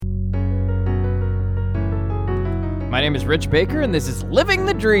My name is Rich Baker, and this is Living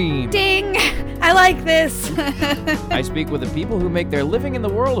the Dream. Ding! I like this. I speak with the people who make their living in the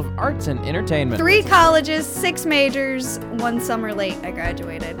world of arts and entertainment. 3 colleges, 6 majors, 1 summer late I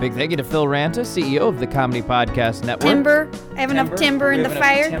graduated. Big thank you to Phil Ranta, CEO of the Comedy Podcast Network. Timber. I have enough timber in the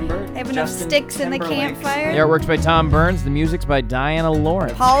fire. I have enough Justin sticks in the Timberlake. campfire. The artwork's by Tom Burns. The music's by Diana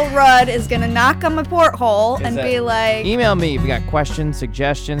Lawrence. Paul Rudd is going to knock on my porthole and that- be like, Email me if you got questions,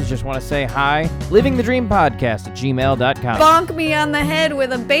 suggestions, just want to say hi. livingthedreampodcast@gmail.com. bonk me on the head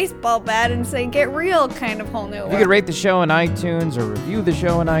with a baseball bat and say, get real, kind of whole new If you could rate the show on iTunes or review the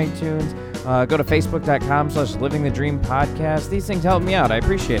show on iTunes, go to facebook.com/livingthedreampodcast. These things help me out. I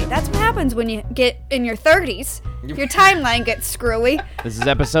appreciate it. That's what happens when you get in your 30s. Your timeline gets screwy. This is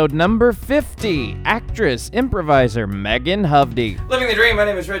episode number 50. Actress, improviser, Megan Hovde. Living the Dream, my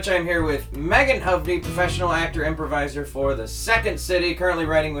name is Rich. I'm here with Megan Hovde, professional actor, improviser for The Second City, currently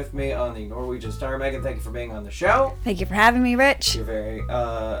writing with me on the Norwegian Star. Megan, thank you for being on the show. Thank you for having me, Rich. You're very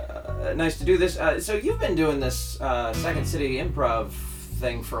nice to do this. So you've been doing this Second City improv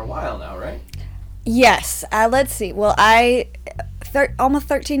thing for a while now, right? Yes. Let's see. Well, almost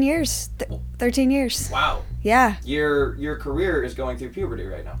 13 years. 13 years. Wow. Yeah. Your career is going through puberty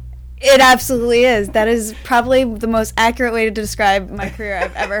right now. It absolutely is. That is probably the most accurate way to describe my career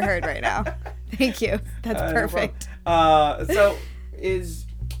I've ever heard right now. Thank you. That's perfect. So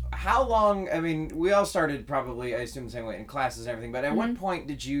how long, I mean, we all started probably, I assume the same way, in classes and everything, but at what point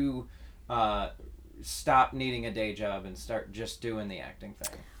did you stop needing a day job and start just doing the acting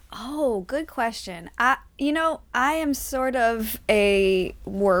thing? Oh, good question. I am sort of a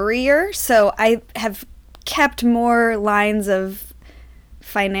worrier, so I have kept more lines of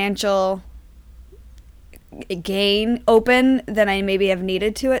financial gain open than I maybe have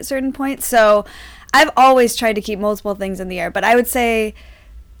needed to at certain points. So I've always tried to keep multiple things in the air, but I would say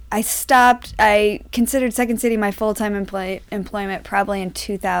I considered Second City my full-time employment probably in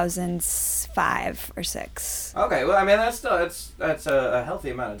 2005 or 6. Okay, well, I mean, that's a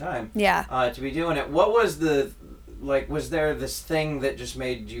healthy amount of time. Yeah. To be doing it. What was was there this thing that just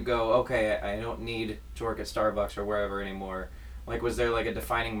made you go, okay, I don't need to work at Starbucks or wherever anymore? Like, was there like a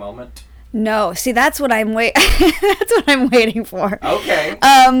defining moment? No, see, that's what I'm that's what I'm waiting for. Okay.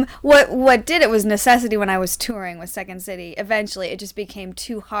 What did it was necessity when I was touring with Second City. Eventually, it just became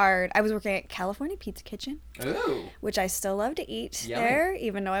too hard. I was working at California Pizza Kitchen, Ooh. which I still love to eat Yummy. there,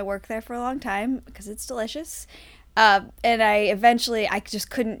 even though I worked there for a long time because it's delicious. And I just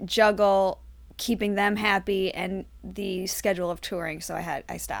couldn't juggle keeping them happy and the schedule of touring, so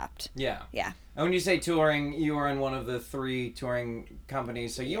I stopped. Yeah. Yeah. And when you say touring, you were in one of the 3 touring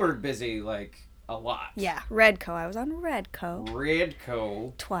companies, so you were busy, like, a lot. Yeah, Redco. I was on Redco.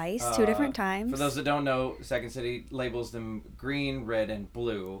 Redco. Twice, 2 different times. For those that don't know, Second City labels them green, red, and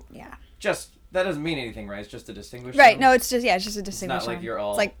blue. Yeah. Just, that doesn't mean anything, right? It's just to distinguish Right, them? no, it's just a distinguisher. like you're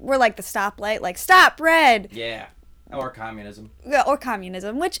all- It's like, we're like the stoplight, like, stop, red! Yeah. Or communism. Yeah, or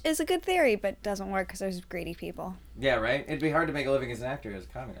communism, which is a good theory, but doesn't work because there's greedy people. Yeah, right? It'd be hard to make a living as an actor as a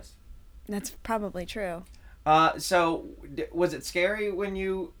communist. That's probably true. So, was it scary when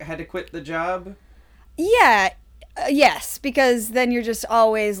you had to quit the job? Yeah, yes, because then you're just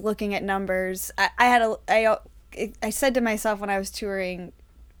always looking at numbers. I said to myself when I was touring,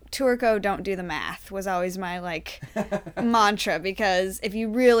 Tourco, don't do the math, was always my, mantra, because if you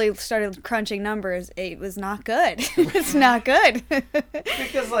really started crunching numbers, it was not good. It's not good.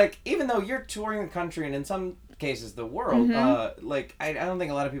 Because, even though you're touring the country and in some cases the world, I don't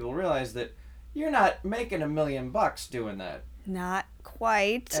think a lot of people realize that you're not making $1 million doing that. Not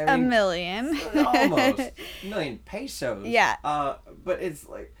quite I mean, a million. Almost. 1 million pesos. Yeah. But it's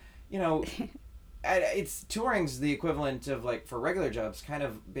it's touring's the equivalent of for regular jobs kind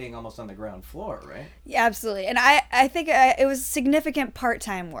of being almost on the ground floor, right? Yeah, absolutely. And I think it was significant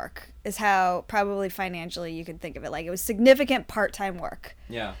part-time work is how probably financially you could think of it. It was significant part-time work.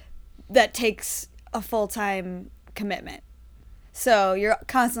 Yeah. That takes a full-time commitment. So you're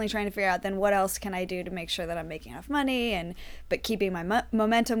constantly trying to figure out then what else can I do to make sure that I'm making enough money but keeping my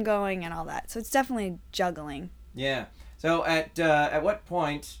momentum going and all that. So it's definitely juggling. Yeah. So at what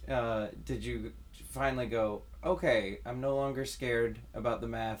point did you finally go, okay, I'm no longer scared about the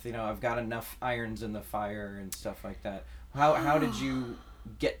math. I've got enough irons in the fire and stuff like that. How did you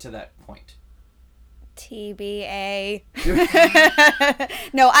get to that point? TBA.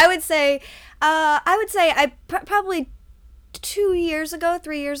 No, I would say I probably 3 years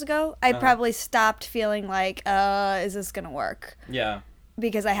ago, I probably stopped feeling like, is this gonna work? Yeah.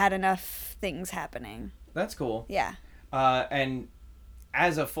 Because I had enough things happening. That's cool. Yeah. And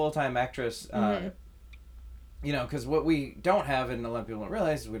as a full-time actress, you know, because what we don't have, and a lot of people don't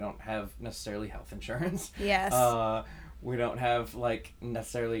realize, is we don't have necessarily health insurance. Yes. We don't have, like,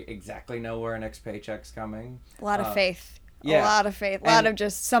 necessarily exactly know where our next paycheck's coming. A lot of faith. Yeah. A lot of faith. A lot of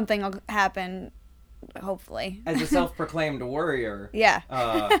just something will happen, hopefully. As a self-proclaimed warrior, Yeah.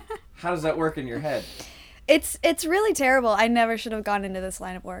 how does that work in your head? It's really terrible. I never should have gone into this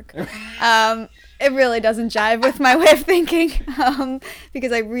line of work. It really doesn't jive with my way of thinking,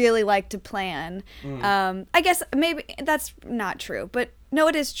 because I really like to plan. I guess maybe that's not true, but no,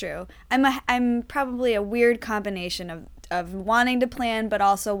 it is true. I'm probably a weird combination of wanting to plan, but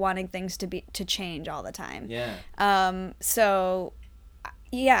also wanting things to change all the time. Yeah. So,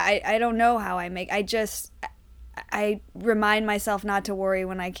 yeah, I don't know how I remind myself not to worry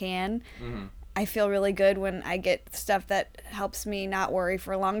when I can. Mm-hmm. I feel really good when I get stuff that helps me not worry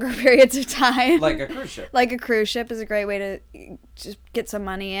for longer periods of time. Like a cruise ship. Like a cruise ship is a great way to just get some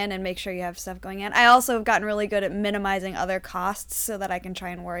money in and make sure you have stuff going in. I also have gotten really good at minimizing other costs so that I can try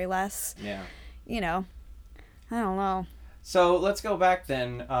and worry less. Yeah. You know, I don't know. So let's go back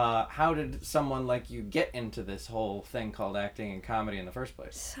then. How did someone like you get into this whole thing called acting and comedy in the first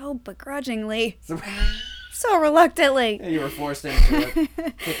place? So begrudgingly. So reluctantly. You were forced into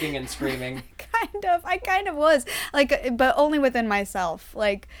it, kicking and screaming. I kind of was, like, but only within myself.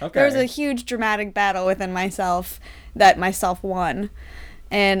 Like, Okay. there was a huge dramatic battle within myself that myself won.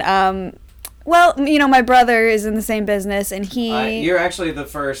 And, well, you know, my brother is in the same business, and You're actually the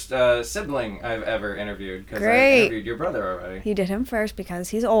first sibling I've ever interviewed, because I Great. interviewed your brother already. he did him first because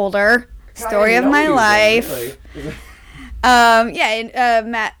he's older. God, I Story didn't of know my he was life. in it, Yeah,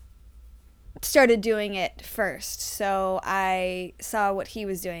 and Matt started doing it first, so I saw what he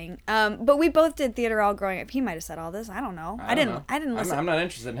was doing. But we both did theater all growing up. He might have said all this. I don't know. I didn't listen. I'm not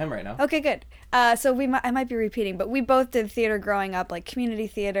interested in him right now. Okay, good. So I might be repeating, but we both did theater growing up, like community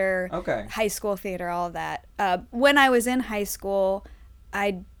theater, Okay. high school theater, all of that. When I was in high school,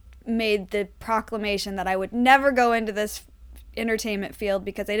 I made the proclamation that I would never go into this entertainment field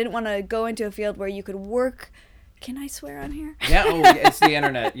because I didn't want to go into a field where you could work. Can I swear on here? Yeah, it's the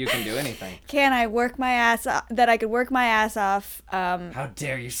internet. You can do anything. Can I work my ass off? That I could work my ass off. How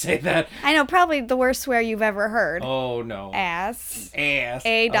dare you say that? I know, probably the worst swear you've ever heard. Oh, no. Ass. Ass.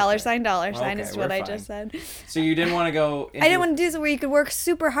 Dollar Okay. sign Okay, is we're what I fine. just said. So you didn't want to go into... I didn't want to do something where you could work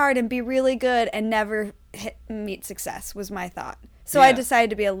super hard and be really good and never meet success was my thought. So I Yeah. decided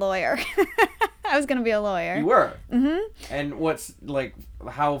to be a lawyer. I was going to be a lawyer. You were? Mm-hmm. And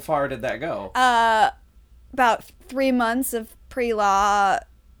how far did that go? About 3 months of pre-law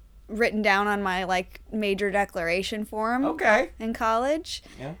written down on my, like, major declaration form Okay. in college.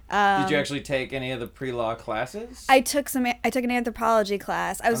 Yeah. Did you actually take any of the pre-law classes? I took an anthropology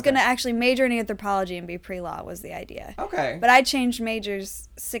class. I was Okay. going to actually major in anthropology and be pre-law was the idea. Okay. But I changed majors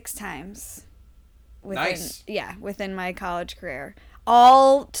 6 times. Nice. Yeah, within my college career.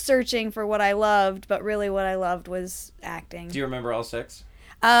 All searching for what I loved, but really what I loved was acting. Do you remember all 6?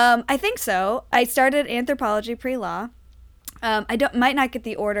 I think so. I started anthropology pre-law. Might not get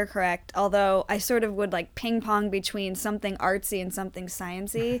the order correct, although I sort of would like ping pong between something artsy and something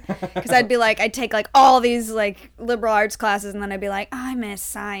sciencey. Because I'd take like all these like liberal arts classes, and then I'd be like, oh, I miss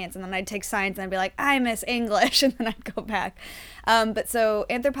science, and then I'd take science, and I'd be like, I miss English, and then I'd go back. But so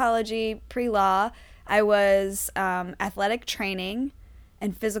anthropology pre-law, I was athletic training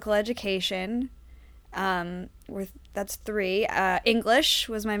and physical education. That's 3. English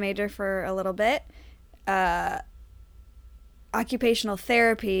was my major for a little bit. Occupational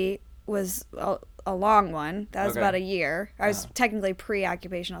therapy was a long one. That was Okay. about a year. I was technically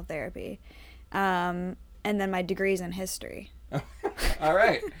pre-occupational therapy. And then my degree's in history. All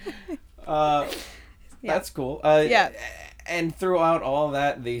right. That's cool. Yeah. And throughout all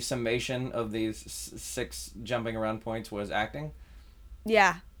that, the summation of these 6 jumping around points was acting?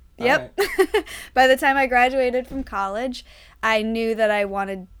 Yeah. All Yep. By the time I graduated from college, I knew that I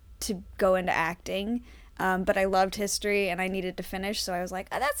wanted to go into acting. But I loved history and I needed to finish, so I was like,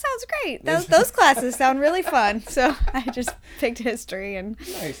 oh, that sounds great. Those classes sound really fun. So I just picked history. And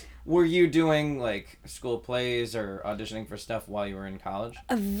Nice. Were you doing like school plays or auditioning for stuff while you were in college?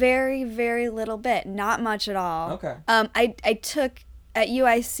 a very, very little bit, not much at all. Okay. I took at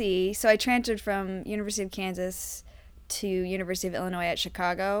UIC, so I transferred from University of Kansas to University of Illinois at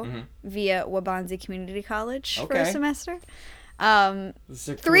Chicago via Wabanzi Community College for a Okay. semester. This is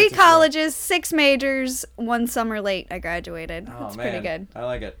a 3 cool- colleges, 6 majors, 1 summer late I graduated. Oh, That's man. pretty good. I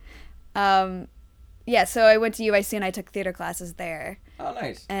like it. Yeah, so I went to UIC and I took theater classes there Oh,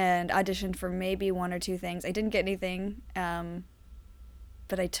 nice. and auditioned for maybe 1 or 2 things. I didn't get anything,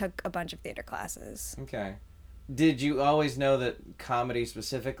 but I took a bunch of theater classes. Okay. Did you always know that comedy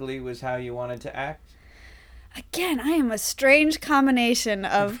specifically was how you wanted to act? Again, I am a strange combination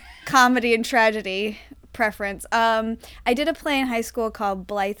of comedy and tragedy preference. I did a play in high school called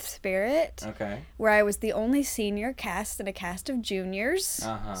Blythe Spirit, Okay. where I was the only senior cast in a cast of juniors.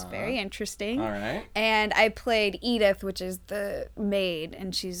 It's very interesting. All right. And I played Edith, which is the maid,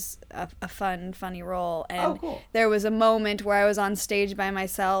 and she's a fun, funny role. And cool. there was a moment where I was on stage by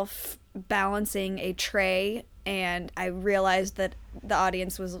myself balancing a tray, and I realized that the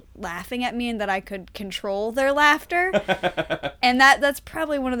audience was laughing at me and that I could control their laughter. And that's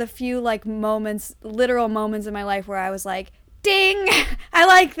probably one of the few like moments, literal moments in my life where I was like, ding, I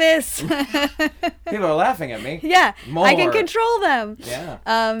like this. People are laughing at me. Yeah, More. I can control them. Yeah.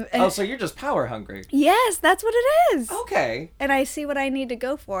 And So you're just power hungry. yes, that's what it is. Okay. And I see what I need to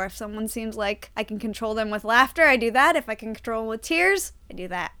go for. If someone seems like I can control them with laughter, I do that. If I can control them with tears, I do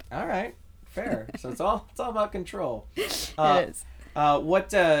that. All right. Fair. So it's all about control. It is.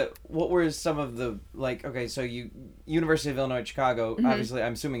 What were some of the like? Okay, so you University of Illinois Chicago. Mm-hmm. Obviously,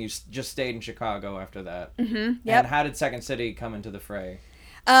 I'm assuming you just stayed in Chicago after that. Yep. And how did Second City come into the fray?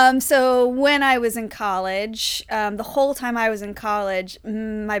 So when I was in college, the whole time I was in college,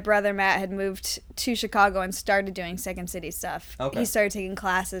 my brother Matt had moved to Chicago and started doing Second City stuff. Okay. He started taking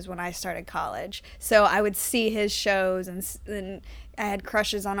classes when I started college. So I would see his shows, and I had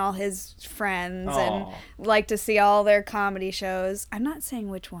crushes on all his friends and Aw. liked to see all their comedy shows. I'm not saying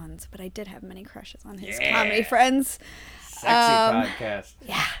which ones, but I did have many crushes on his comedy friends. Sexy podcast.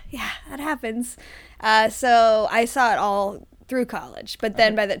 Yeah, that happens. So I saw it all through college. But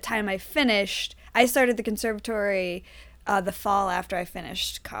then by the time I finished, I started the conservatory the fall after I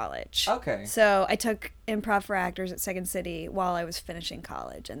finished college. Okay. So I took improv for actors at Second City while I was finishing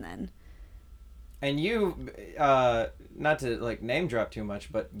college, and then... And you, not to like name drop too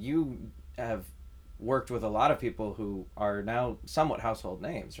much, but you have worked with a lot of people who are now somewhat household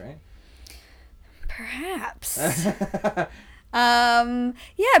names, right? Perhaps.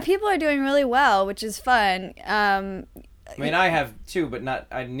 Yeah, people are doing really well, which is fun. I mean, I have too, but not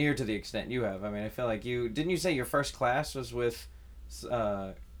near to the extent you have. I mean, I feel like didn't you say your first class was with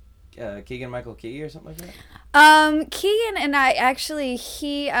Keegan Michael Key or something like that? Keegan and I actually,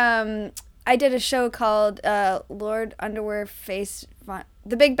 I did a show called Lord Underwear Face Von...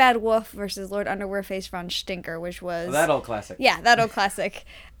 The Big Bad Wolf versus Lord Underwear Face Von Stinker, which was... Oh, that old classic. Yeah, that old classic.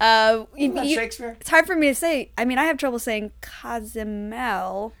 Isn't that Shakespeare? It's hard for me to say. I mean, I have trouble saying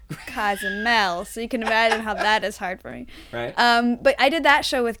Cozumel, so you can imagine how that is hard for me. Right. But I did that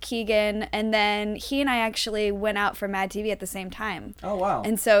show with Keegan, and then he and I actually went out for Mad TV at the same time. Oh, wow.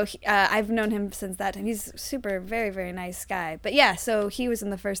 And so I've known him since that time. He's super, very, very nice guy. But yeah, so he was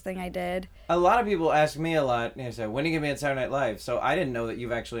in the first thing I did. A lot of people ask me a lot, they say, when are you going to be on Saturday Night Live? So I didn't know that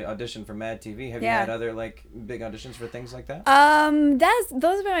you've actually auditioned for Mad TV. Have you had other like big auditions for things like that?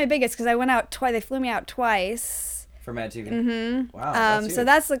 Those have been my biggest, because I went out twice. They flew me out twice. For Mad TV? Mm-hmm. Wow, that's huge. So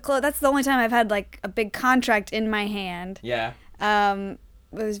that's the only time I've had like a big contract in my hand. Yeah. It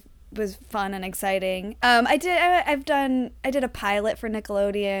was fun and exciting. I did a pilot for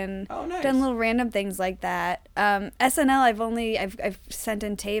Nickelodeon. Oh, nice. Done little random things like that. SNL, I've sent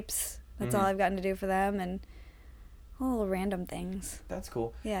in tapes. That's all I've gotten to do for them, and little random things. That's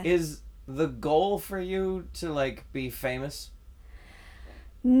cool. Yeah. Is the goal for you to like be famous?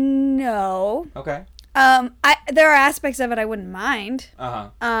 No. Okay. There are aspects of it I wouldn't mind. Uh-huh.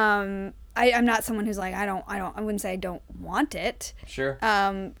 I'm not someone who's like, I wouldn't say I don't want it. Sure.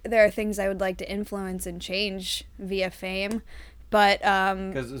 There are things I would like to influence and change via fame, but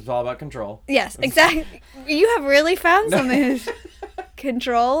Because it's all about control. yes, exactly. You have really found something who's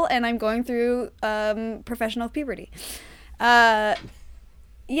control, and I'm going through professional puberty.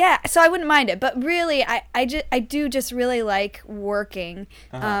 Yeah, so I wouldn't mind it, but really, I do just really like working.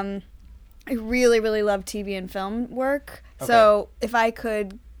 Uh-huh. I really, really love TV and film work. Okay. So if I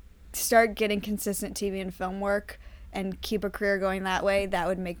could start getting consistent TV and film work and keep a career going that way, that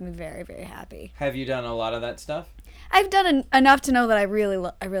would make me very, very happy. Have you done a lot of that stuff? I've done enough to know that I really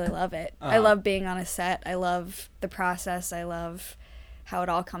love it. I Uh-huh. love being on a set. I love the process. I love how it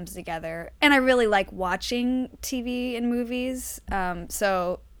all comes together. And I really like watching TV and movies.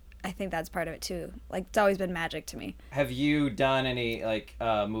 So I think that's part of it too. Like, it's always been magic to me. Have you done any like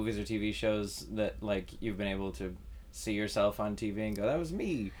movies or TV shows that like you've been able to see yourself on TV and go, that was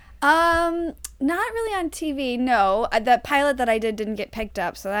me? Not really on TV, no. The pilot that I did didn't get picked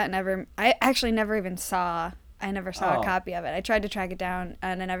up, so I actually never even saw. I never saw Oh. a copy of it. I tried to track it down,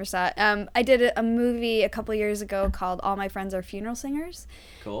 and I never saw it. I did a movie a couple years ago called All My Friends Are Funeral Singers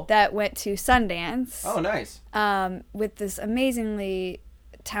Cool. that went to Sundance. Oh, nice. With this amazingly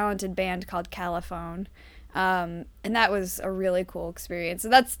talented band called Caliphone. And that was a really cool experience. So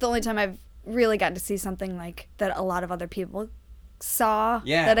that's the only time I've really got to see something like that a lot of other people saw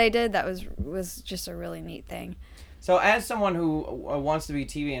Yeah. that I did. That was just a really neat thing. So, as someone who wants to be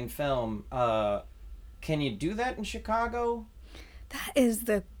TV and film, can you do that in Chicago? That is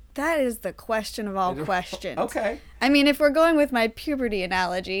the question of all questions. Okay. I mean, if we're going with my puberty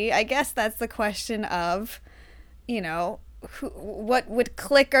analogy, I guess that's the question of, what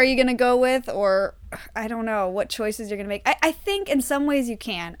clique are you going to go with, or I don't know what choices you're going to make. I think in some ways you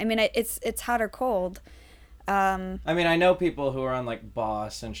can. I mean, it's hot or cold. I mean, I know people who are on like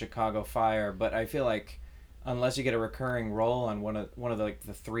Boss and Chicago Fire, but I feel like unless you get a recurring role on one of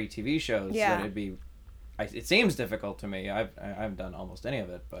the 3 TV shows, Yeah. that it'd be. It seems difficult to me. I've done almost any of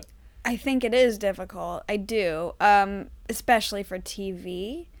it, but I think it is difficult. I do, especially for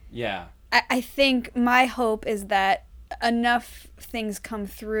TV. yeah. I think my hope is that enough things come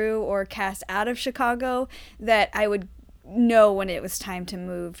through or cast out of Chicago that I would know when it was time to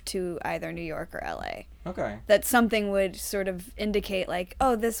move to either New York or LA. Okay. That something would sort of indicate like,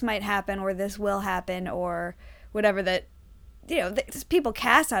 oh, this might happen or this will happen or whatever that, people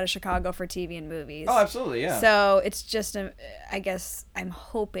cast out of Chicago for TV and movies. Oh, absolutely, yeah. So it's just, I guess I'm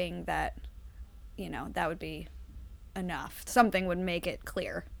hoping that, that would be enough. Something would make it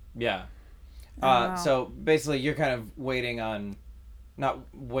clear. Yeah. Wow. So basically, you're kind of waiting on, not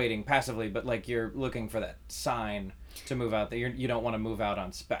waiting passively, but like you're looking for that sign to move out. That you don't want to move out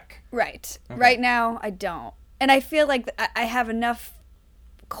on spec. Right. Okay. Right now, I don't. And I feel like I have enough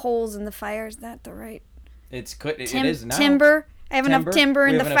coals in the fire. Is that the right? It is now. Timber. I have enough timber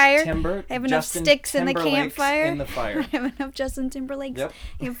in We the have enough fire. timber. I have enough Justin sticks in the Timberlake's campfire. in the fire. I have enough Justin Timberlakes. Yep.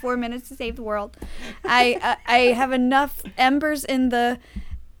 You have 4 minutes to save the world. I have enough embers in the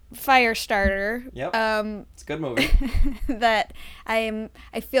fire starter. Yep. It's a good movie. That I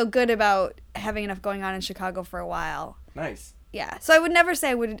feel good about having enough going on in Chicago for a while. Nice. Yeah. So I would never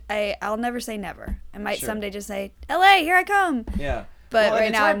say I'll never say never. I might Sure. someday just say, LA, here I come. Yeah. But Well, and right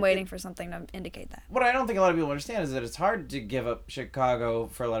it's now hard- I'm waiting for something to indicate that. What I don't think a lot of people understand is that it's hard to give up Chicago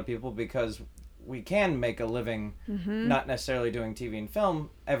for a lot of people because we can make a living, Mm-hmm. not necessarily doing TV and film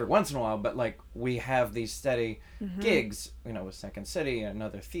every once in a while, but like we have these steady gigs, with Second City and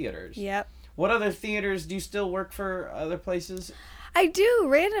other theaters. Yep. What other theaters do you still work for? Other places? I do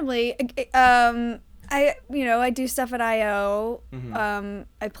randomly. I do stuff at IO.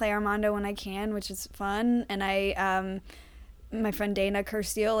 I play Armando when I can, which is fun. And my friend Dana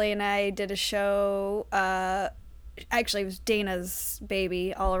Curcioli and I did a show. Actually, it was Dana's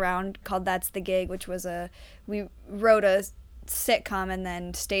baby all around called That's the Gig, which was we wrote a sitcom and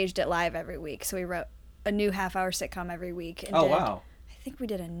then staged it live every week. So we wrote a new half-hour sitcom every week. And Wow. I think we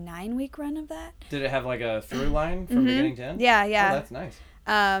did a 9-week run of that. Did it have like a through line from beginning to end? Yeah. Oh, that's nice.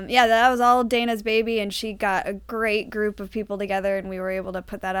 That was all Dana's baby, and she got a great group of people together, and we were able to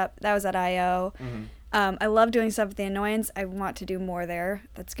put that up. That was at IO. I love doing stuff at The Annoyance. I want to do more there.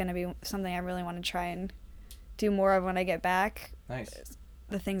 That's going to be something I really want to try and do more of when I get back. Nice.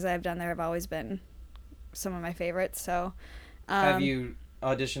 The things I've done there have always been some of my favorites. So, Have you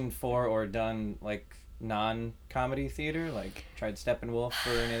auditioned for or done like non-comedy theater, like tried Steppenwolf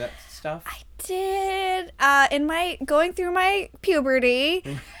or any of that stuff? I did going through my puberty.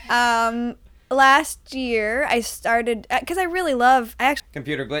 Last year, I started because I really love.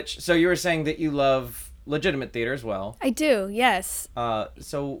 Computer glitch. So you were saying that you love legitimate theater as well. I do, yes.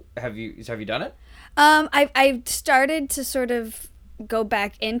 So have you done it? I started to sort of go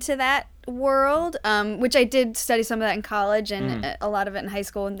back into that world, which I did study some of that in college and a lot of it in high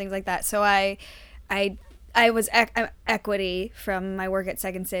school and things like that. So I was equity from my work at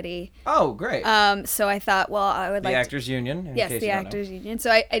Second City. Oh, great. So I thought, well, I would the like Actors Union. In Yes, case the you don't know. Actors Union.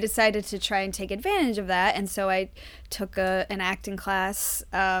 So I decided to try and take advantage of that, and so I took an acting class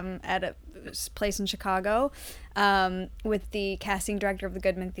at a place in Chicago with the casting director of the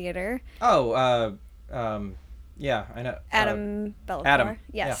Goodman Theater. Oh, yeah, I know. Adam Bellator. Adam,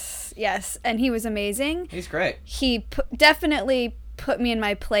 Yes, and he was amazing. He's great. He definitely put me in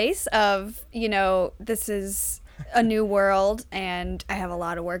my place of, this is a new world, and I have a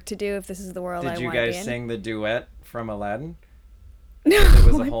lot of work to do if this is the world I Did want you to be guys in. sing the duet from Aladdin? No. It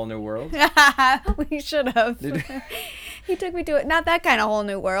was a whole new world. We should have. He took me to it. Not that kind of whole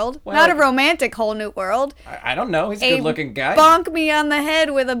new world. Well, Not a romantic whole new world. I don't know. He's a good-looking guy. Bonk me on the head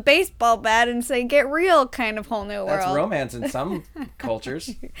with a baseball bat and say, "Get real," kind of whole new That's world. romance in some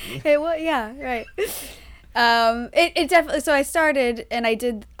cultures. Yeah, right. It definitely. So I started and I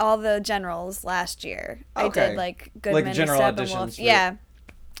did all the generals last year. Okay. I did like Goodman, Like general and auditions Steppenwolf. for- Yeah.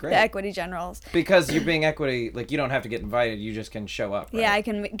 Great. The equity generals. Because you're being equity, like you don't have to get invited, you just can show up, right? Yeah, I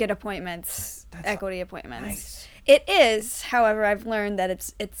can get appointments, equity appointments. Nice. It is, however, I've learned that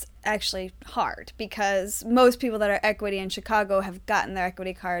it's actually hard because most people that are equity in Chicago have gotten their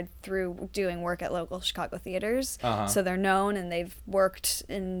equity card through doing work at local Chicago theaters. Uh-huh. So they're known and they've worked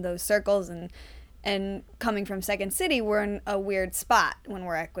in those circles, and coming from Second City, we're in a weird spot when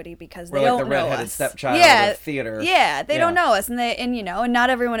we're equity because We're they like don't the know redheaded us. stepchild of theater. Yeah, they don't know us, and not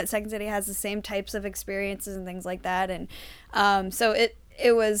everyone at Second City has the same types of experiences and things like that, and so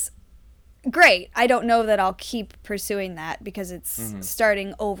it was great. I don't know that I'll keep pursuing that because it's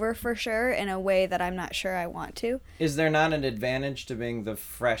starting over for sure in a way that I'm not sure I want to. Is there not an advantage to being the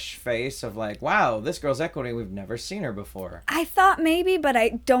fresh face of like, wow, this girl's equity, we've never seen her before? I thought maybe, but I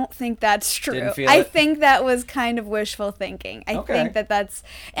don't think that's true. Didn't feel I it? think that was kind of wishful thinking. I Okay. think that's,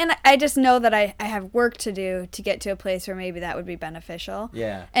 and I just know that I have work to do to get to a place where maybe that would be beneficial.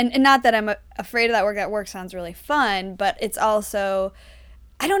 Yeah. And not that I'm afraid of that work. That work sounds really fun, but it's also,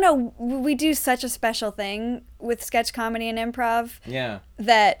 I don't know, we do such a special thing with sketch comedy and improv Yeah.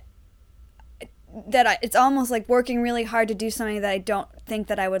 that it's almost like working really hard to do something that I don't think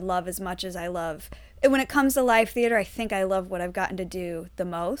that I would love as much as I love. And when it comes to live theater, I think I love what I've gotten to do the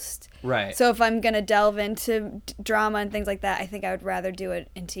most. Right. So if I'm going to delve into drama and things like that, I think I would rather do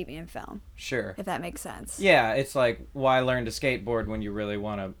it in TV and film, Sure. if that makes sense. Yeah, it's like, why learn to skateboard when you really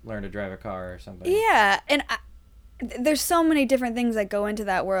want to learn to drive a car or something? Yeah, and there's so many different things that go into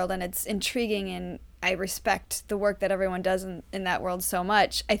that world, and it's intriguing, and I respect the work that everyone does in that world so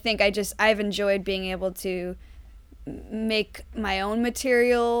much. I think I've enjoyed being able to make my own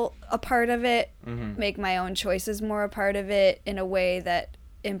material a part of it, make my own choices more a part of it in a way that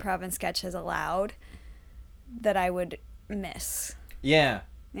improv and sketch has allowed that I would miss. Yeah.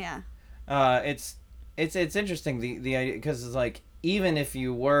 Yeah. It's interesting, the idea, because it's like, even if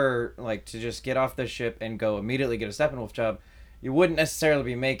you were like to just get off the ship and go immediately get a Steppenwolf job, you wouldn't necessarily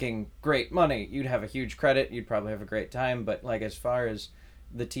be making great money. You'd have a huge credit, you'd probably have a great time, but like as far as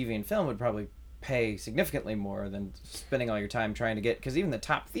the TV and film would probably pay significantly more than spending all your time trying to get, because even the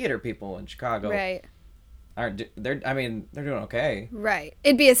top theater people in Chicago Right. they're doing okay. Right.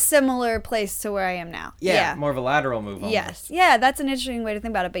 It'd be a similar place to where I am now. Yeah, more of a lateral move almost. Yes. Yeah, that's an interesting way to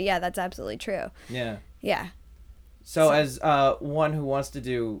think about it, but yeah, that's absolutely true. Yeah. Yeah. So as one who wants to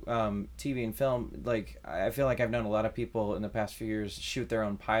do TV and film, like I feel like I've known a lot of people in the past few years shoot their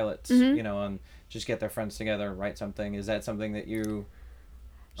own pilots, and just get their friends together and write something. Is that something that you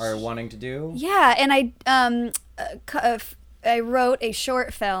are wanting to do? Yeah, and I wrote a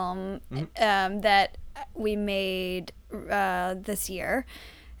short film that we made this year.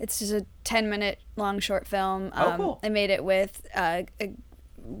 It's just a 10-minute long short film. Cool. I made it with a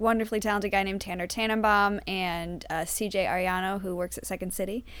wonderfully talented guy named Tanner Tannenbaum and CJ Ariano, who works at Second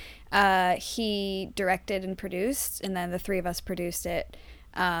City. He directed and produced, and then the three of us produced it,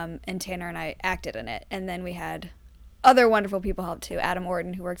 and Tanner and I acted in it. And then we had other wonderful people help too. Adam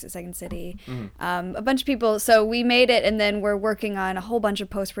Orton, who works at Second City, a bunch of people. So we made it, and then we're working on a whole bunch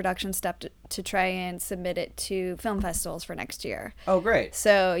of post-production stuff to try and submit it to film festivals for next year. Oh, great.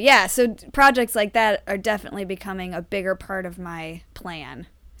 So yeah, so projects like that are definitely becoming a bigger part of my plan.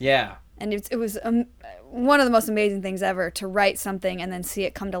 Yeah. And it was one of the most amazing things ever to write something and then see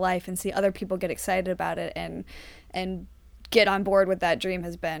it come to life and see other people get excited about it and get on board with that dream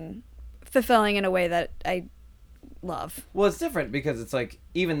has been fulfilling in a way that I love. Well, it's different because it's like,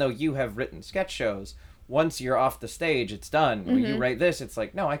 even though you have written sketch shows, once you're off the stage, it's done. When you write this, it's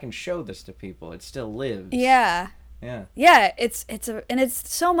like, no, I can show this to people. It still lives. Yeah. Yeah. Yeah, it's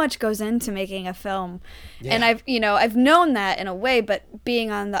so much goes into making a film. Yeah. And I've known that in a way, but being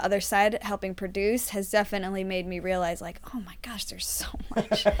on the other side helping produce has definitely made me realize, like, oh my gosh, there's so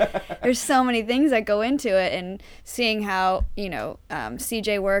much. There's so many things that go into it, and seeing how,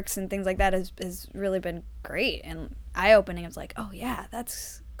 CJ works and things like that has really been great and eye-opening. It's like, oh yeah,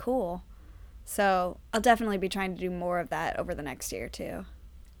 that's cool. So I'll definitely be trying to do more of that over the next year too.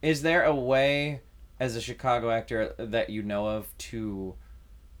 Is there a way, as a Chicago actor, that you know of to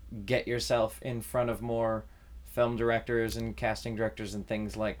get yourself in front of more film directors and casting directors and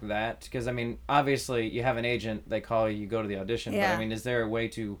things like that? Because, I mean, obviously you have an agent, they call you, you go to the audition, Yeah. but I mean, is there a way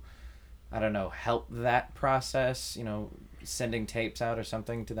to, I don't know, help that process, sending tapes out or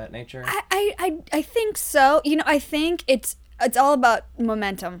something to that nature? I think so. I think it's all about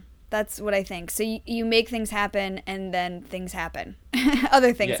momentum. That's what I think. So you make things happen, and then things happen.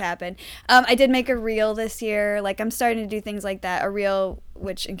 Other things happen. I did make a reel this year. Like, I'm starting to do things like that. A reel,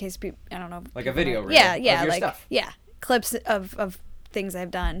 which, in case people, I don't know. Like a video reel Yeah, of your like stuff. Yeah, clips of things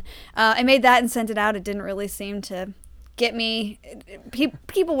I've done. I made that and sent it out. It didn't really seem to get me.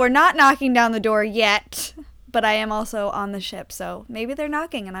 People were not knocking down the door yet, but I am also on the ship, so maybe they're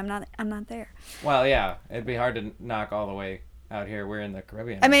knocking and I'm not there. Well, yeah, it'd be hard to knock all the way out here. We're in the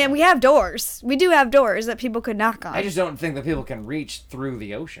Caribbean. I mean, we have doors. We do have doors that people could knock on. I just don't think that people can reach through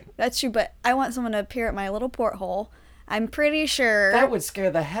the ocean. That's true, but I want someone to appear at my little porthole. I'm pretty sure That would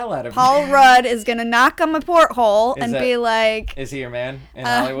scare the hell out of Paul me. Rudd is gonna knock on my porthole and be like, Is he your man in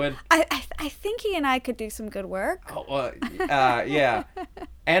Hollywood? I think he and I could do some good work. Oh, well, yeah.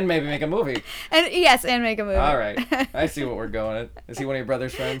 And maybe make a movie. And yes, and make a movie. All right. I see what we're going at. Is he one of your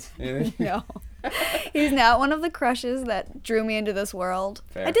brother's friends? No. He's not one of the crushes that drew me into this world.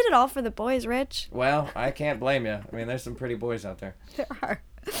 Fair. I did it all for the boys, Rich. Well, I can't blame you. I mean, there's some pretty boys out there. There are.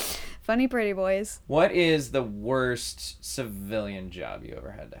 Funny pretty boys. What is the worst civilian job you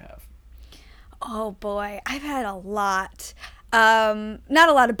ever had to have? Oh boy, I've had a lot. Not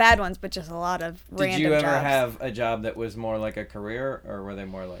a lot of bad ones, but just a lot of random Did you ever jobs. have a job that was more like a career, or were they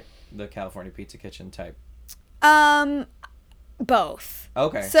more like the California Pizza Kitchen type? Both.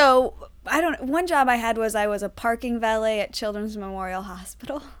 Okay. So one job I had was I was a parking valet at Children's Memorial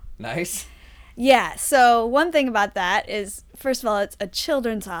Hospital. Nice. Yeah, so one thing about that is, first of all, it's a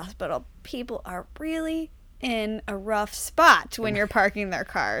children's hospital. People are really in a rough spot when you're parking their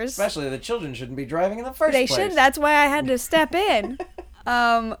cars. Especially the children shouldn't be driving in the first They place. should. That's why I had to step in.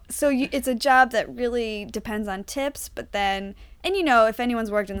 It's a job that really depends on tips, but then, and if anyone's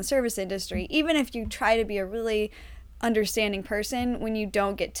worked in the service industry, even if you try to be a really understanding person, when you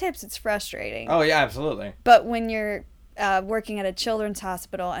don't get tips, it's frustrating. Oh, yeah, absolutely. But when you're working at a children's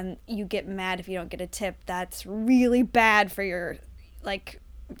hospital and you get mad if you don't get a tip, that's really bad for your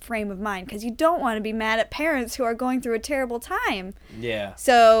frame of mind, because you don't want to be mad at parents who are going through a terrible time. Yeah.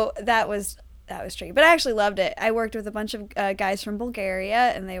 So that was tricky, but I actually loved it. I worked with a bunch of guys from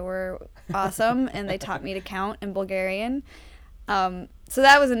Bulgaria, and they were awesome, and they taught me to count in Bulgarian. So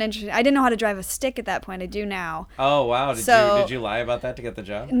that was an interesting. I didn't know how to drive a stick at that point. I do now. Oh, wow. Did you lie about that to get the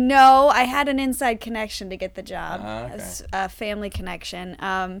job? No, I had an inside connection to get the job. Okay. A family connection.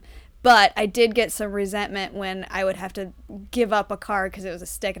 But I did get some resentment when I would have to give up a car because it was a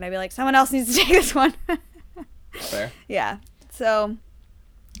stick, and I'd be like, someone else needs to take this one. Fair. Yeah. So,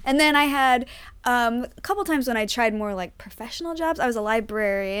 and then I had a couple times when I tried more like professional jobs. I was a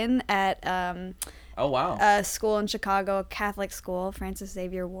librarian at Oh, wow. a school in Chicago, a Catholic school, Francis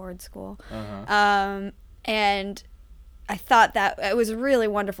Xavier Ward School. Uh-huh. And I thought that it was a really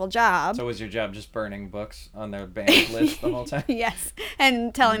wonderful job. So was your job just burning books on their banned list the whole time? Yes,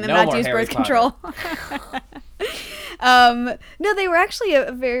 and telling them No not more to use Harry birth Potter. control. No, they were actually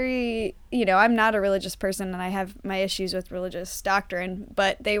a very, I'm not a religious person, and I have my issues with religious doctrine,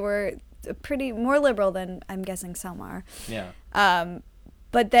 but they were pretty more liberal than I'm guessing some are. Yeah.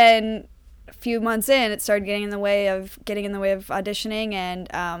 But then a few months in, it started getting in the way of auditioning, and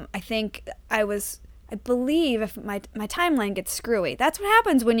I believe if my timeline gets screwy. That's what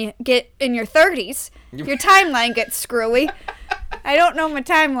happens when you get in your 30s. Your timeline gets screwy. I don't know my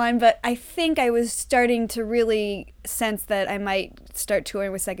timeline, but I think I was starting to really sense that I might start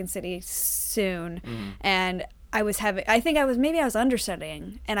touring with Second City soon. Mm-hmm. And I was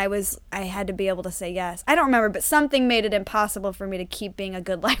understudying, and I had to be able to say yes. I don't remember, but something made it impossible for me to keep being a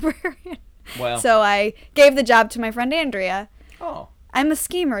good librarian. Well. So I gave the job to my friend Andrea. Oh. I'm a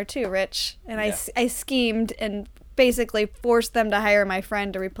schemer too, Rich, and Yeah. I schemed and basically forced them to hire my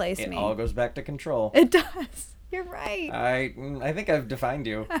friend to replace It me. all goes back to control. It does. You're right. I think I've defined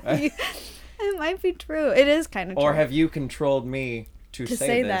you. It might be true. It is kind of true. Or have you controlled me to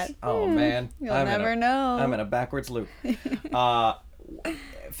say this? that? Oh, man. You'll never know. I'm in a backwards loop.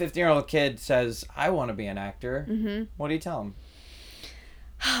 15-year-old kid says, I want to be an actor. Mm-hmm. What do you tell him?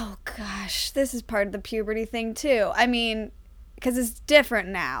 Oh, gosh. This is part of the puberty thing, too. I mean, because it's different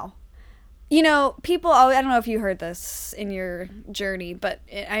now. People always, I don't know if you heard this in your journey, but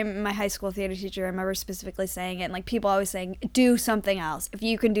I'm my high school theater teacher. I remember specifically saying it, and people always saying, do something else. If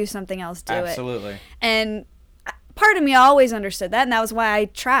you can do something else, do it. Absolutely. And part of me always understood that, and that was why I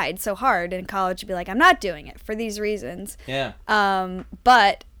tried so hard in college to be like, I'm not doing it for these reasons. Yeah.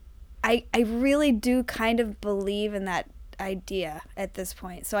 But I really do kind of believe in that idea at this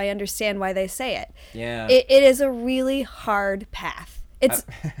point, so I understand why they say it. Yeah. It is a really hard path. It's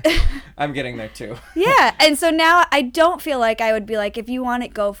I'm getting there too. yeah, and so now I don't feel like I would be like, if you want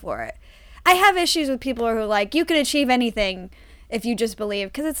it, go for it. I have issues with people who are like, you can achieve anything if you just believe,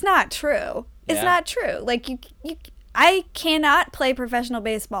 because it's not true. It's Yeah. not true. I cannot play professional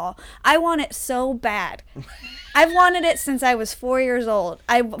baseball. I want it so bad. I've wanted it since I was 4 years old.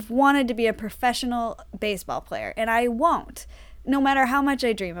 I've wanted to be a professional baseball player, and I won't, no matter how much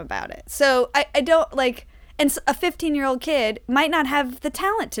I dream about it. So I don't And a 15-year-old kid might not have the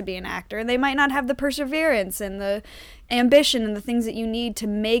talent to be an actor. They might not have the perseverance and the ambition and the things that you need to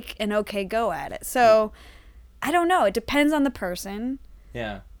make an okay go at it. So, I don't know. It depends on the person.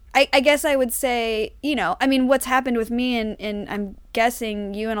 Yeah. I guess I would say, I mean, what's happened with me and I'm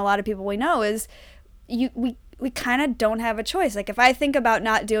guessing you and a lot of people we know is we kind of don't have a choice. Like, if I think about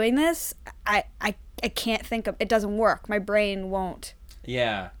not doing this, I can't think of, it doesn't work. My brain won't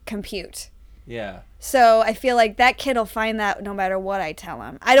compute. Yeah. So I feel like that kid will find that no matter what I tell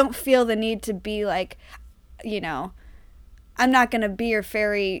him. I don't feel the need to be like, I'm not going to be your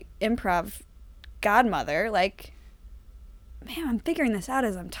fairy improv godmother. Like, man, I'm figuring this out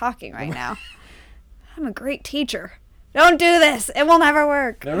as I'm talking right now. I'm a great teacher. Don't do this. It will never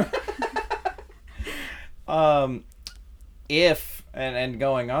work. If, and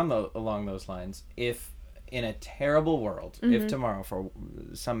going on along those lines, if in a terrible world, if tomorrow for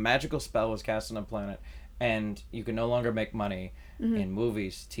some magical spell was cast on a planet and you can no longer make money in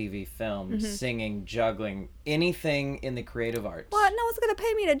movies, TV, film, singing, juggling, anything in the creative arts. What? No one's going to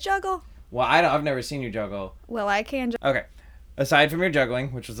pay me to juggle? Well, I've never seen you juggle. Well, I can. Okay. Aside from your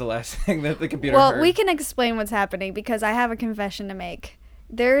juggling, which was the last thing that the computer heard. Well, we can explain what's happening because I have a confession to make.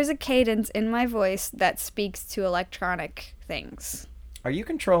 There is a cadence in my voice that speaks to electronic things. Are you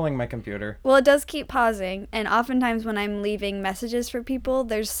controlling my computer? Well, it does keep pausing, and oftentimes when I'm leaving messages for people,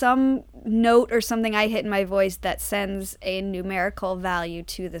 there's some note or something I hit in my voice that sends a numerical value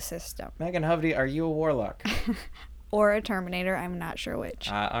to the system. Megan Hovde, are you a warlock? Or a Terminator, I'm not sure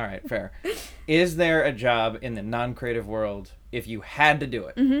which. All right, fair. Is there a job in the non-creative world, if you had to do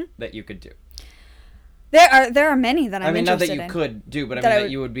it, that you could do? There are many that I'm interested in. Not that you could do, but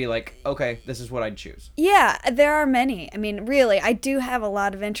that you would be like, okay, this is what I'd choose. Yeah, there are many. I mean, really, I do have a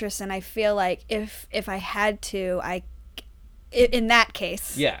lot of interest, and I feel like if I had to, in that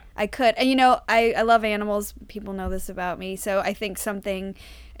case, I could. And, I love animals. People know this about me. So I think something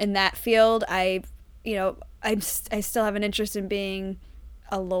in that field, I still have an interest in being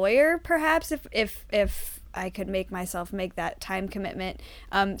a lawyer, perhaps, if I could make myself make that time commitment,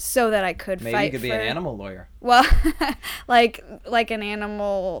 so that I could fight. Maybe you could be an animal lawyer. Well, like an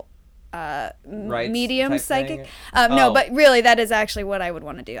animal medium psychic. No, but really, that is actually what I would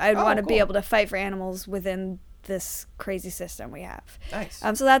want to do. I would want to be able to fight for animals within this crazy system we have. Nice.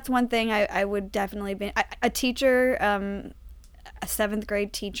 So that's one thing I would definitely be. A teacher. A 7th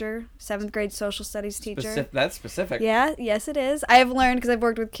grade teacher, 7th grade social studies teacher. That's specific. Yeah, yes it is. I've learned, because I've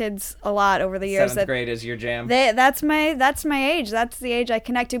worked with kids a lot over the years. 7th grade is your jam? That's my age. That's the age I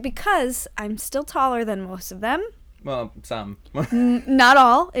connect to, because I'm still taller than most of them. Well, some. Not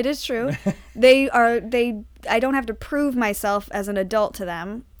all. It is true. I don't have to prove myself as an adult to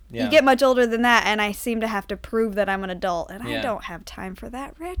them. Yeah. You get much older than that, and I seem to have to prove that I'm an adult, and I don't have time for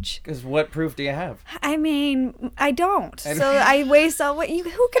that, Rich. Because what proof do you have? I mean, I don't. So I waste all. Who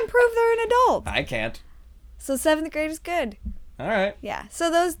can prove they're an adult? I can't. So 7th grade is good. All right. Yeah. So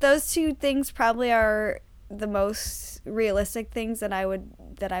those two things probably are the most realistic things that I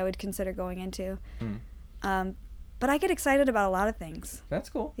would consider going into. But I get excited about a lot of things. That's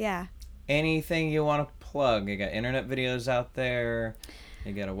cool. Yeah. Anything you want to plug? You got internet videos out there?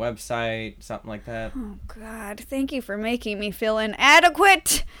 You got a website, something like that? Oh, God. Thank you for making me feel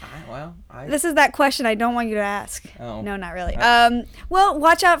inadequate. This is that question I don't want you to ask. Oh. No, not really. Well,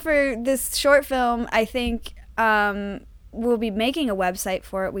 watch out for this short film. I think we'll be making a website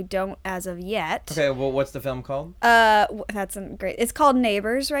for it. We don't as of yet. Okay, well, what's the film called? That's great. It's called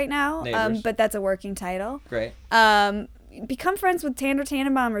Neighbors right now. Neighbors. But that's a working title. Great. Become friends with Tander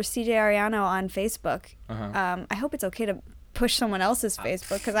Tannenbaum or CJ Ariano on Facebook. I hope it's okay to push someone else's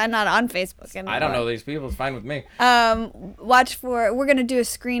Facebook, because I'm not on Facebook anymore. I don't know these people. It's fine with me. We're going to do a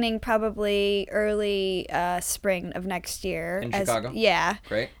screening probably early spring of next year. In Chicago? Yeah.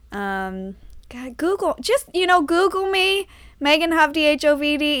 Great. God, Google me, Megan Hovde,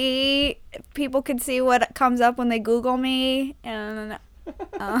 HOVDE. People could see what comes up when they Google me, and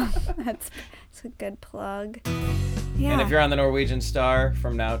that's a good plug. Yeah. And if you're on the Norwegian Star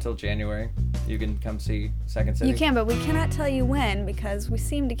from now till January, you can come see Second City. You can, but we cannot tell you when, because we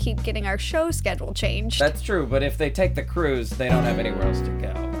seem to keep getting our show schedule changed. That's true, but if they take the cruise, they don't have anywhere else to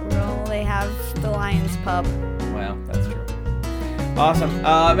go. Well, they have the Lions Pub. Well, that's true. Awesome.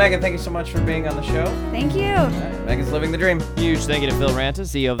 Megan, thank you so much for being on the show. Thank you. Megan's living the dream. Huge thank you to Phil Ranta,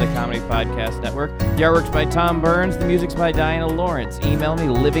 CEO of the Comedy Podcast Network. The artwork's by Tom Burns. The music's by Diana Lawrence. Email me,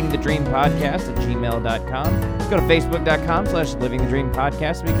 livingthedreampodcast@gmail.com. Go to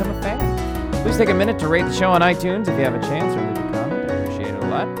facebook.com/livingthedreampodcast to become a fan. Please take a minute to rate the show on iTunes if you have a chance, or leave a comment. I appreciate it a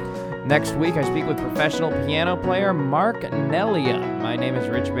lot. Next week, I speak with professional piano player Mark Nelia. My name is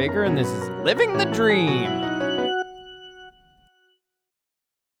Rich Baker, and this is Living the Dream.